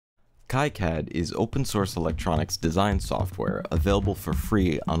KiCad is open source electronics design software available for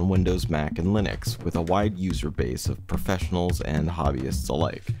free on Windows, Mac, and Linux with a wide user base of professionals and hobbyists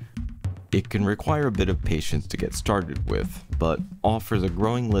alike. It can require a bit of patience to get started with, but offers a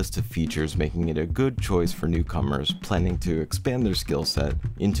growing list of features, making it a good choice for newcomers planning to expand their skill set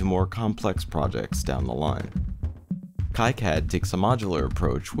into more complex projects down the line. KiCad takes a modular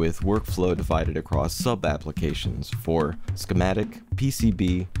approach with workflow divided across sub-applications for schematic,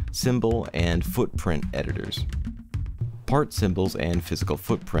 PCB, symbol, and footprint editors. Part symbols and physical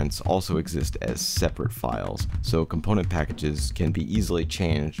footprints also exist as separate files, so component packages can be easily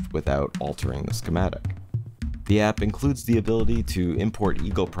changed without altering the schematic. The app includes the ability to import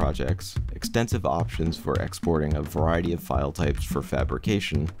Eagle projects, extensive options for exporting a variety of file types for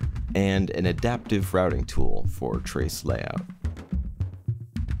fabrication, and an adaptive routing tool for trace layout.